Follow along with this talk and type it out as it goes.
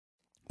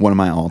one of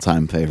my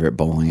all-time favorite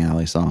bowling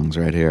alley songs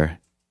right here.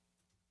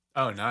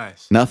 Oh,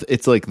 nice. Nothing.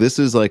 It's like this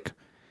is like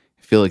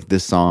I feel like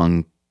this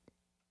song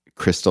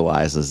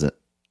crystallizes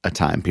a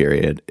time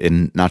period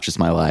in not just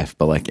my life,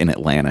 but like in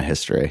Atlanta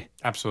history.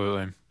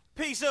 Absolutely.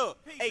 Peace up,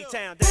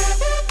 A-Town down.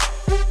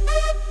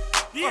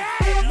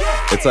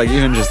 It's like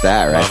even just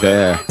that right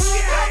there.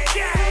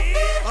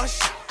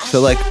 So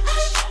like,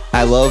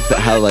 I love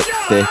how like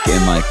thick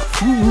and like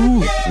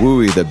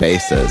wooey the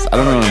bass is. I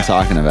don't know what I'm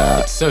talking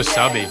about. It's so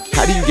subby.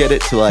 How do you get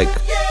it to like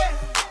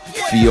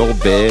feel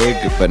big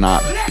but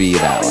not be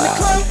that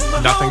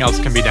loud? Nothing else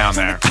can be down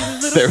there.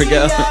 There we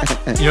go.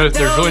 You know,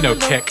 there's really no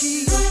kick.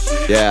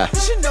 Yeah.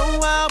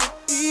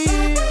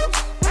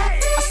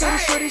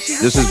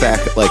 This is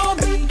back like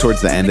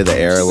towards the end of the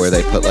era where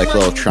they put like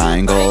little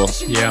triangle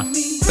Yeah.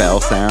 bell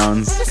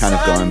sounds kind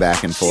of going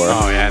back and forth.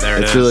 Oh, yeah, there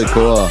it it's is. really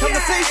cool.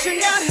 Conversation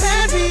got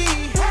heavy.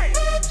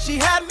 She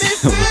had me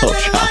Little feeling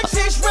chop. like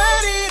she's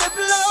ready to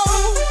blow.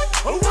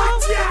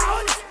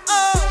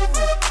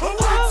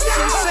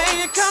 She's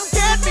saying, come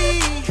get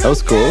me. That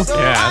was cool.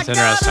 Yeah, that's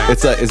interesting.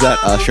 It's is that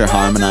Usher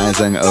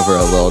harmonizing over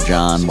a Lil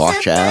Jon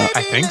Watch Out?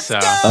 I think so.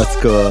 That's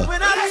cool.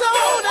 When I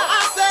told her,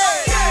 I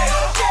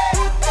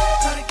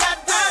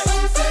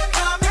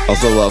said,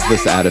 Also love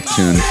this out of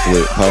tune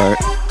flute part.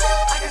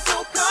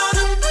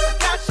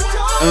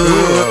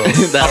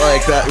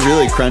 that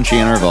really crunchy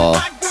interval.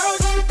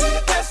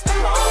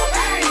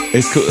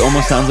 It's cool. It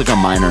almost sounds like a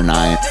minor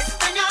ninth,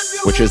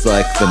 which is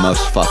like the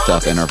most fucked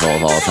up interval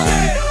of all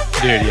time.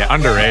 Dude, yeah,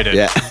 underrated.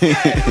 Yeah.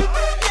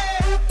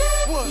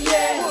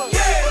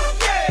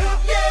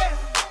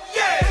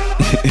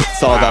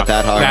 It's all about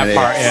that harmony. That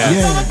part,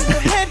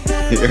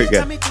 yeah. Here we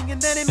go.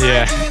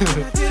 Yeah.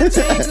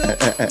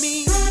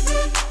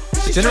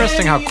 It's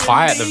interesting how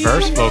quiet the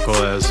verse vocal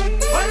is.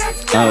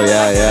 Oh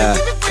yeah.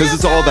 Because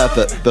it's all about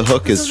the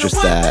hook is just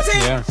that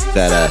Yeah.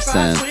 that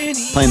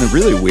synth playing the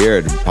really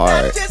weird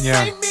part.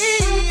 Yeah.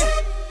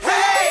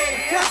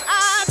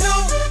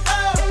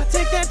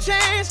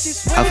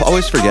 I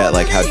always forget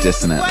like how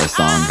dissonant this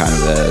song kind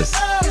of is.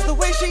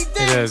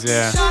 It is,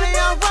 yeah.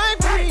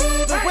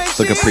 It's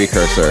like a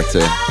precursor to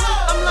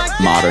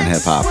modern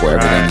hip hop where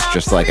everything's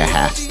just like a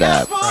half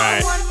step.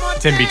 Right.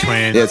 It's in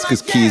between. Yeah, it's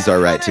because keys are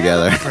right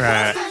together.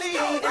 Right.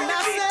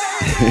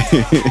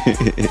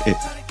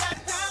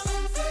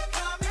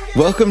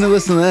 Welcome to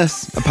Listen to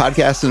This, a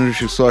podcast in which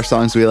we explore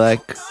songs we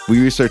like.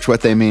 We research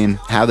what they mean,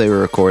 how they were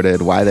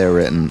recorded, why they were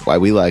written, why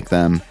we like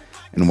them,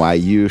 and why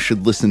you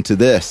should listen to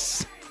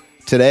this.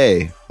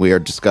 Today, we are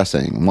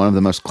discussing one of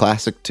the most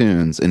classic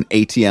tunes in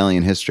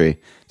ATLian history.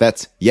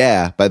 That's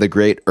Yeah by the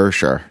great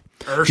Usher.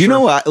 Do you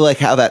know like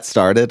how that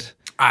started?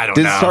 I don't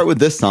Did know. it start with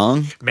this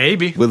song?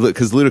 Maybe.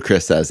 Because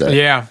Ludacris says it.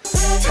 Yeah.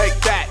 Take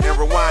that and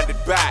rewind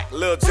it back.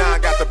 Lil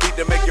Jon got the beat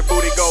to make your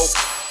booty go.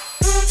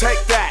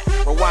 Take that,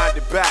 rewind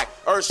it back.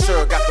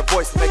 Usher got the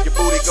voice to make your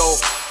booty go.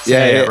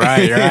 Yeah.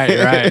 Right.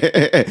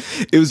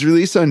 It was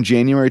released on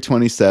January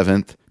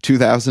 27th,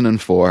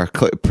 2004.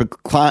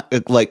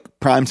 Like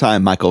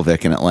primetime Michael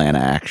Vick in Atlanta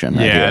action.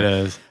 Right Yeah, here. it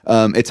is.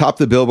 It topped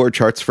the Billboard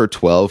charts for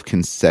 12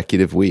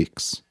 consecutive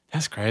weeks.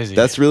 That's crazy.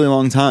 That's a really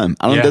long time.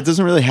 Yeah. That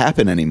doesn't really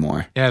happen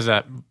anymore. Yeah, is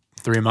that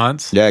 3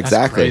 months? Yeah, That's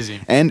exactly. crazy.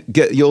 And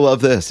you'll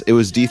love this. It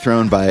was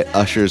dethroned by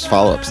Usher's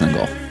follow-up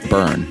single,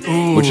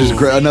 Burn, which is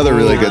another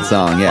really good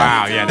song. Yeah.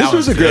 Wow, yeah, This that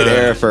was a was great good.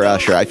 era for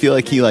Usher. I feel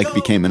like he like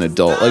became an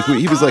adult. Like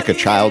he was like a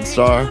child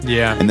star.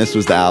 Yeah. And this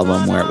was the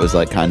album where it was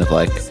like kind of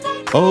like,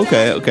 oh,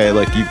 okay,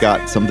 like you've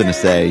got something to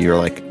say. You're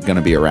like going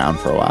to be around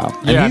for a while.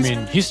 And Yeah, I he's-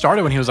 mean, he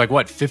started when he was like,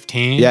 what,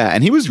 15? yeah,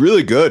 and he was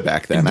really good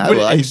back then.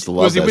 I used to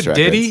love Was he those with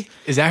records. Diddy?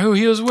 Is that who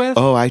he was with?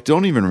 Oh, I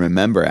don't even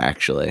remember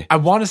actually. I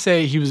want to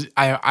say he was.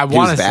 I was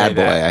want to say Bad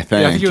Boy, that. I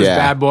think, Yeah, I think he was yeah.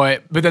 Bad Boy.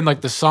 But then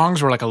like the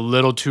songs were like a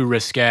little too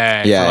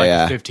risque Yeah, for like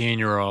yeah. a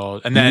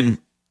 15-year-old, and then And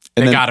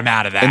they then- got him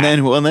out of that. And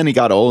then he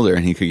got older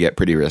and he could get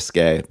pretty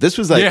risque. This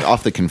was like Yeah.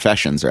 off the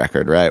Confessions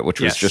record, right? Which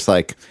was Yes. just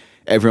like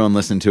everyone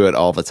listened to it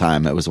all the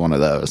time. It was one of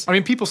those. I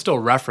mean, people still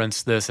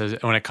reference this as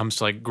when it comes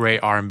to like great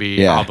R&B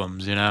Yeah.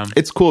 albums. You know?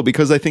 It's cool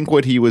because I think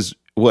what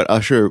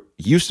Usher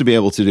used to be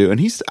able to do,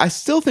 and I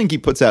still think he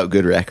puts out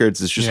good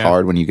records. It's just Yeah.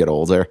 hard when you get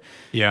older.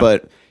 Yeah.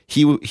 But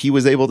he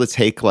was able to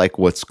take like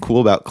what's cool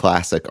about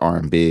classic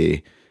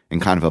R&B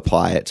and kind of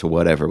apply it to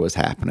whatever was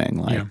happening,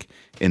 like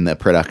in the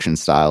production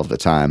style of the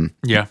time.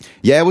 Yeah.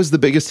 Yeah, it was the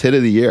biggest hit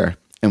of the year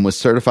and was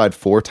certified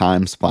 4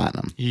 times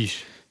platinum.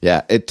 Yeesh.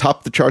 Yeah, it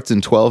topped the charts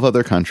in 12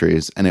 other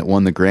countries, and it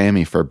won the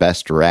Grammy for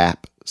Best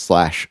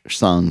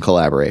Rap/Sung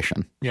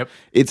Collaboration. Yep.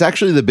 It's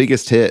actually the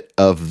biggest hit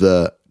of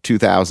the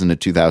 2000 to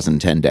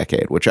 2010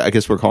 decade, which I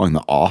guess we're calling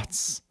the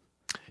aughts.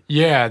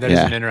 Yeah, that is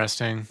Yeah. an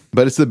interesting.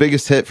 But it's the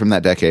biggest hit from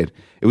that decade.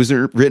 It was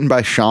written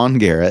by Sean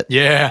Garrett,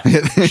 Yeah,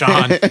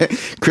 Sean.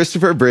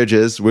 Christopher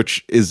Bridges,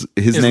 which is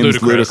his Is name is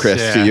Ludacris, Ludacris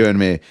yeah. to you and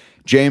me,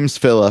 James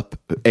Phillip,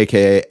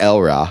 aka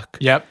L Rock,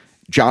 Yep.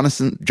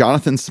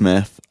 Jonathan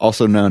Smith,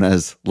 also known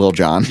as Lil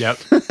Jon, Yep.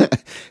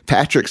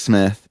 Patrick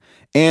Smith,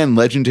 and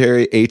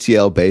legendary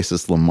ATL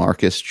bassist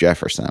LaMarcus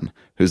Jefferson,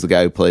 who's the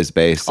guy who plays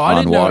bass I on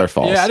didn't know-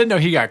 Waterfalls. Yeah, I didn't know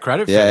he got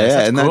credit for Yeah, this. yeah,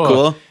 That's isn't that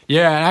cool?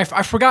 Yeah, and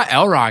I forgot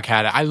L-Rock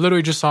had it. I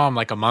literally just saw him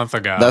like a month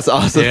ago. That's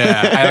awesome.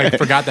 Yeah, I like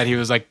forgot that he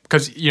was like,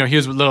 because he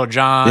was with Lil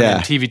Jon Yeah.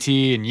 and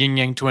TVT and Ying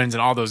Yang Twins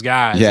and all those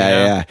guys. Yeah, you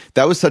know? yeah.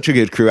 That was such a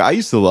good crew. I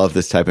used to love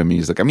this type of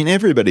music. I mean,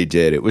 everybody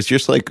did. It was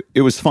just like,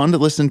 it was fun to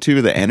listen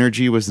to. The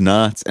energy was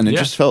nuts. And it Yeah.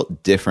 just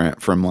felt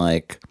different from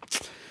like,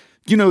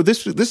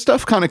 this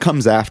stuff kind of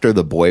comes after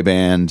the boy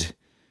band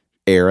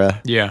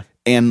era. Yeah.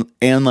 And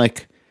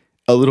like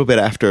a little bit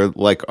after,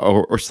 like,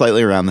 or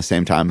slightly around the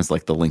same time as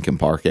like the Linkin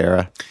Park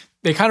era.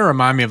 They kind of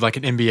remind me of like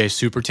an NBA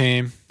super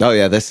team. Oh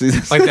yeah, this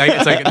is Like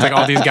it's like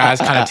all these guys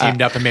kind of teamed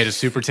up and made a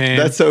super team.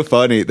 that's so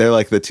funny. They're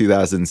like the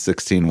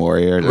 2016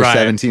 Warriors or Right.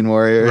 17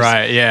 Warriors.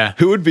 Right, yeah.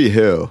 Who would be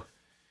who?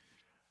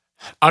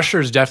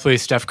 Usher's definitely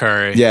Steph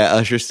Curry. Yeah,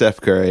 Usher, Steph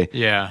Curry.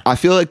 Yeah. I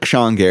feel like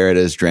Sean Garrett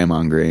is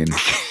Draymond Green.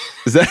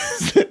 Is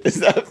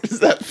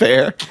that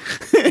fair?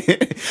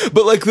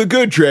 But like the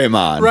good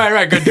Draymond.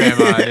 Right, good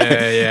Draymond.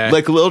 Yeah.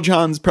 Like Lil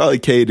Jon's probably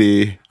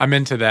KD. I'm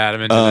into that.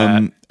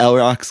 that. L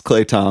Rock's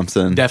Klay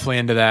Thompson. Definitely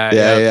into that.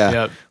 Yeah, Yep,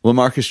 yeah. Yep.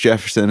 LaMarcus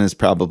Jefferson is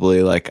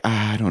probably like,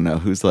 I don't know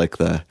who was like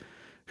a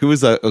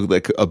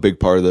big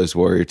part of those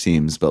Warrior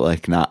teams, but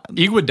like not.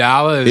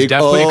 Iguodala is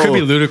definitely, it could be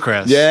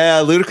Ludacris.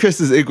 Yeah,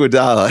 Ludacris is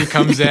Iguodala. He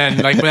comes in,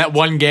 like when that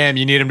one game,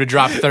 you need him to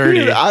drop 30.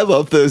 Dude, I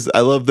love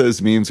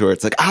those memes where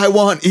it's like, I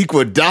want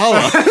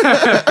Iguodala.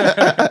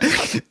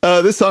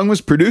 This song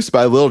was produced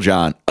by Lil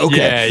Jon.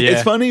 Okay. Yeah.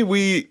 It's funny,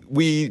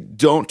 we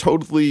don't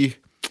totally.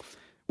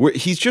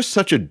 He's just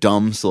such a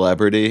dumb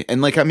celebrity.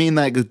 And like, I mean,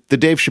 like the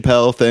Dave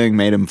Chappelle thing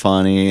made him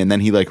funny, and then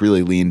he like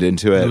really leaned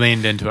into it.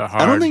 Leaned into it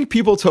hard. I don't think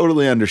people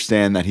totally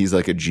understand that he's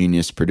like a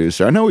genius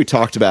producer. I know we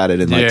talked about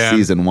it in like Yeah.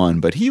 season 1,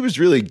 but he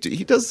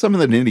does some of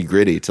the nitty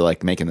gritty to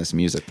like making this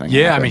music thing.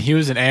 Yeah, happen. I mean, he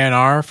was an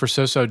A&R for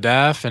So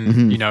Def, and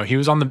Mm-hmm. he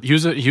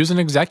was an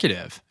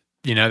executive.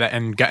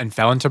 And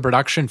fell into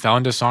production, fell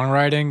into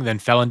songwriting, then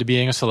fell into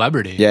being a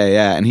celebrity.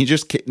 Yeah, and he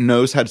just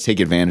knows how to take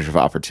advantage of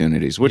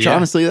opportunities, which Yeah.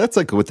 honestly, that's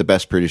like what the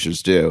best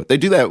producers do. They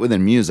do that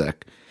within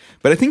music,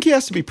 but I think he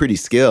has to be pretty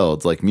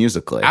skilled, like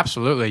musically.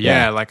 Absolutely,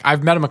 yeah. Yeah. Like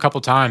I've met him a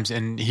couple times,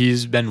 and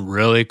he's been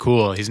really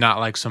cool. He's not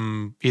like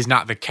he's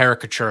not the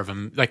caricature of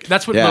him. Like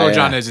that's what Yeah, Lil yeah.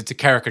 Jon is. It's a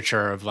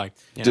caricature of like,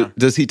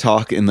 Does he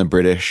talk in the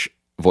British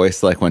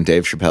voice like when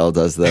Dave Chappelle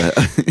does the?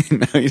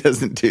 No, he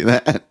doesn't do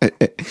that.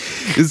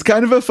 It's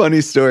kind of a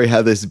funny story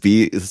how this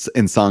beat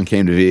and song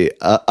came to be.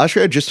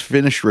 Usher had just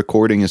finished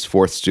recording his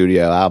 4th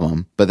studio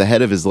album, but the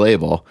head of his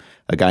label,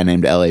 a guy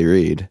named L.A.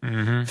 Reid,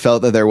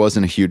 felt that there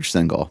wasn't a huge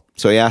single.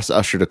 So he asked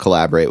Usher to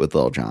collaborate with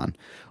Lil Jon.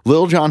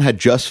 Lil Jon had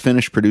just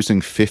finished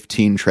producing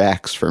 15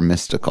 tracks for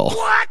Mystical.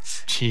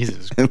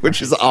 Jesus.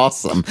 Which is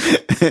awesome.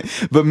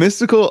 But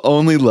Mystical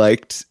only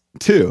liked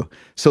 2.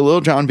 So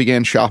Lil Jon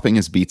began shopping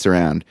his beats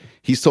around.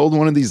 He sold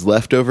one of these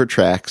leftover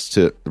tracks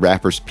to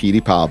rappers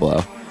Petey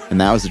Pablo,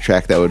 and that was the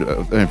track that would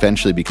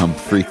eventually become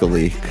Freak a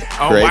Leak.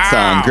 Great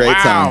song.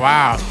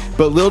 Wow.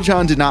 But Lil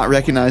Jon did not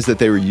recognize that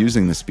they were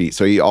using this beat,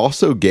 so he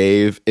also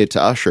gave it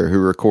to Usher, who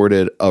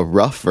recorded a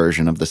rough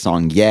version of the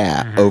song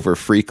 "Yeah" over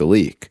 "Freak a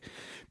Leak."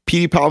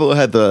 Petey Pablo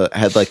had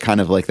like kind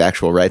of like the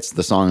actual rights to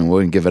the song and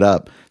wouldn't give it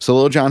up, so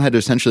Lil Jon had to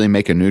essentially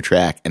make a new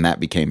track, and that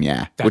became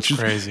 "Yeah," That's which is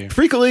crazy.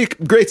 "Freak a Leak,"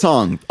 great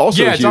song,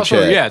 also a huge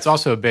hit. It's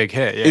also a big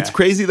hit. Yeah. It's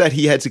crazy that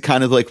he had to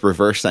kind of like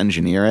reverse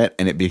engineer it,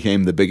 and it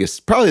became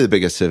probably the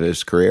biggest hit of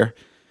his career.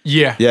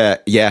 Yeah.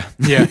 Yeah.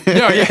 No,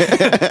 yeah.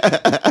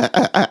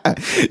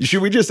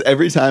 Should we just,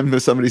 every time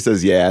somebody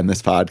says "yeah" in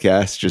this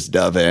podcast, just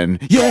dub in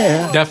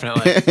 "yeah"?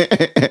 Definitely.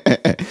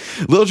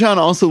 Lil Jon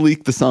also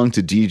leaked the song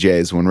to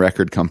DJs when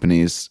record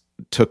companies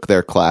took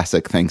their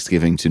classic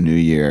Thanksgiving to New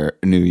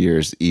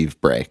Year's Eve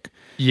break.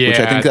 Yeah. Which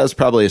I think that was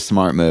probably a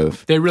smart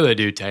move. They really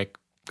do take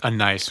a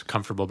nice,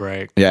 comfortable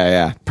break.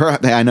 Yeah.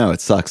 I know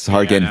it sucks. It's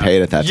hard getting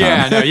paid at that time.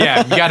 Yeah, no,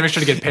 yeah. You got to make sure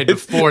to get paid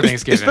before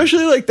Thanksgiving.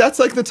 Especially like that's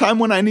like the time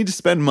when I need to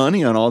spend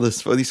money on all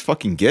these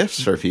fucking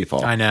gifts for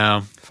people. I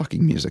know.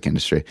 Fucking music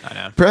industry. I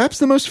know. Perhaps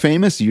the most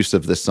famous use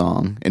of this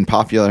song in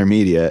popular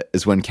media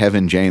is when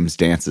Kevin James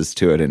dances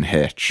to it in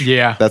Hitch.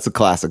 Yeah. That's a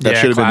classic. That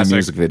Yeah, should have been the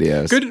classic. music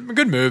videos.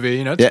 Good movie.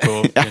 It's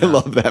cool. I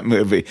love that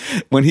movie.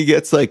 When he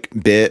gets like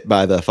bit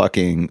by the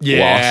fucking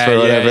wasp or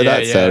whatever,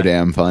 that's so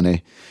damn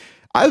funny.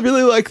 I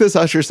really like this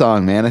Usher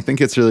song, man. I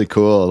think it's really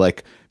cool.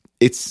 Like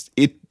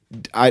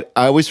I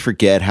always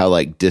forget how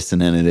like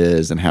dissonant it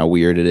is and how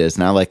weird it is.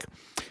 Now like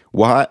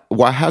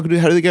how do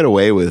they get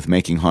away with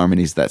making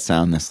harmonies that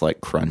sound this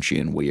like crunchy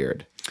and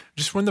weird?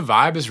 Just when the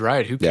vibe is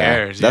right, who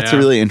cares? That's a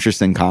really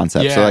interesting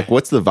concept. Yeah. So like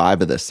what's the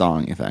vibe of this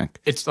song, you think?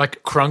 It's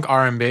like crunk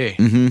R&B.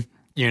 Mm-hmm.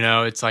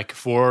 It's like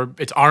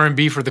it's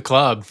R&B for the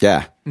club.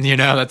 Yeah.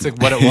 That's like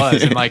what it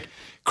was. And like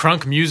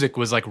crunk music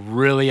was like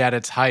really at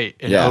its height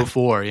in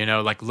 2004,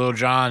 like Lil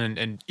Jon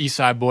and East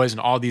Side Boys and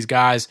all these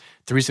guys,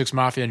 3 6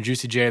 Mafia and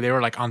Juicy J, they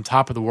were like on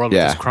top of the world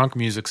with this crunk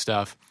music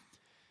stuff.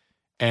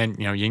 And,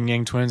 Ying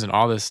Yang Twins and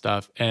all this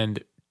stuff.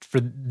 And for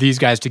these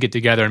guys to get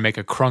together and make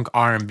a crunk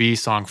R&B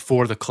song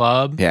for the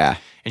club. Yeah.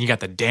 And you got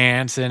the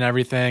dance and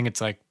everything.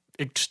 It's like,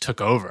 it just took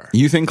over.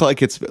 You think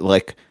like it's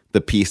like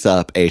the Peace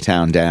Up,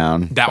 A-Town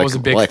Down. That was a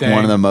big thing. Like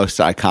one of the most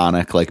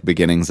iconic like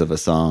beginnings of a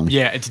song.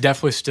 Yeah, it's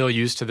definitely still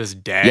used to this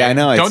day. Yeah, I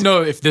know. Don't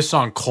know if this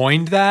song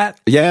coined that.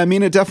 Yeah, I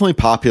mean, it definitely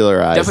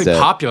popularized it.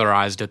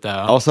 Popularized it, though.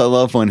 Also, I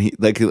love when he,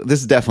 like,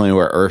 this is definitely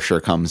where Usher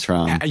comes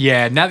from.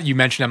 Yeah, now that you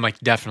mention him, like,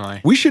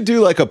 definitely. We should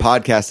do, like, a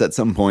podcast at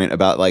some point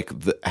about, like,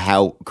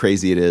 how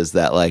crazy it is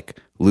that, like,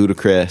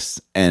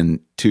 Ludacris and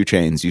 2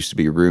 Chainz used to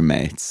be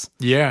roommates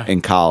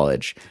in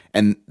college.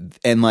 And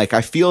like,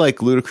 I feel like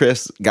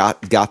Ludacris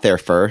got there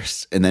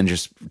first, and then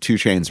just 2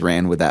 Chainz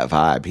ran with that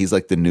vibe. He's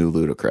like the new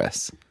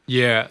Ludacris.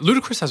 Yeah,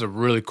 Ludacris has a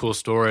really cool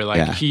story.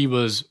 Like, he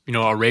was,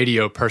 a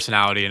radio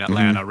personality in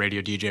Atlanta,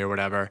 radio DJ or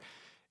whatever,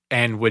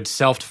 and would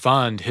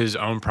self-fund his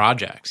own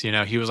projects.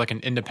 He was like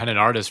an independent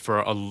artist for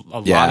a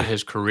lot of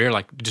his career,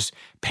 like just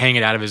paying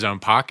it out of his own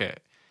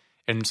pocket.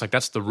 And it's like,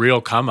 that's the real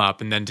come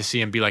up. And then to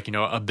see him be like,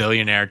 a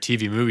billionaire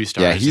TV movie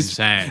star is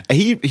insane.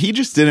 He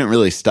just didn't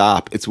really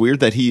stop. It's weird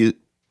that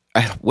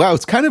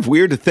it's kind of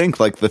weird to think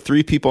like the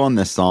 3 people on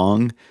this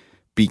song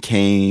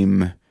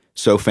became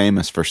so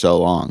famous for so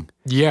long.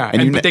 Yeah.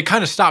 But they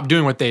kind of stopped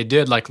doing what they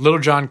did. Like Lil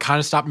Jon kind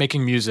of stopped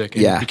making music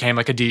and became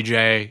like a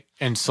DJ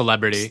and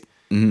celebrity.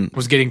 Mm-hmm.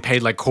 Was getting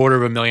paid like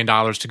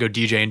 $250,000 to go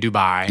DJ in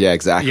Dubai. Yeah,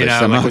 exactly.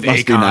 Like with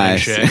Akon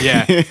nice. And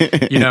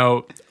shit.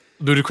 Yeah.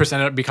 Ludacris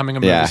ended up becoming a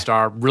movie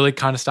star, really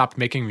kind of stopped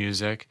making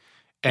music.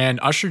 And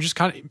Usher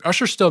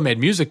still made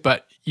music,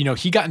 but,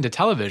 he got into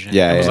television.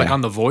 Yeah, was like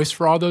on The Voice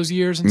for all those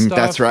years and stuff.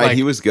 That's right. Like,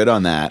 he was good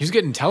on that. He was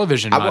getting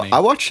television money. I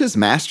watched his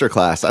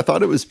masterclass. I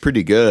thought it was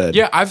pretty good.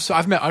 Yeah,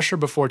 I've met Usher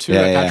before too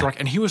at Patrick Rock,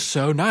 and he was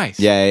so nice.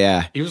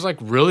 Yeah. He was like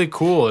really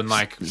cool and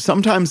like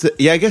sometimes.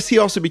 I guess he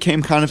also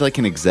became kind of like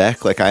an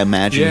exec. Like I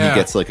imagine he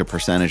gets like a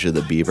percentage of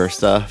the Bieber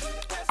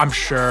stuff. I'm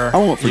sure. I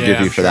won't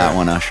forgive you for that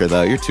one, Usher.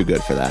 Though you're too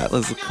good for that.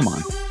 Come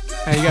on.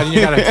 Hey,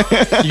 you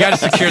gotta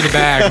secure the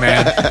bag,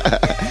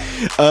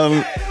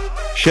 man.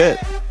 Shit.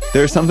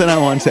 There's something I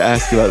wanted to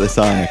ask you about this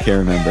song. I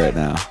can't remember it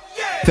now.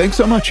 Thanks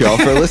so much, y'all,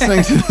 for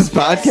listening to this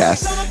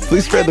podcast.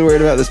 Please spread the word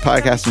about this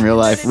podcast in real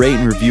life. Rate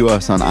and review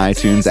us on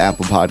iTunes,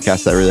 Apple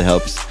Podcasts. That really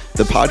helps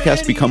the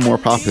podcast become more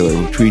popular,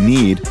 which we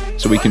need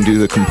so we can do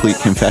the Complete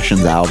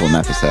Confessions album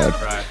episode.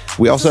 Right.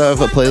 We also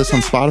have a playlist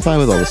on Spotify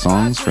with all the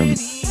songs from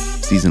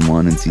Season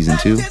 1 and Season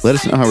 2. Let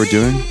us know how we're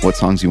doing, what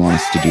songs you want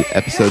us to do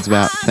episodes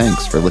about.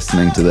 Thanks for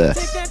listening to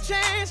this.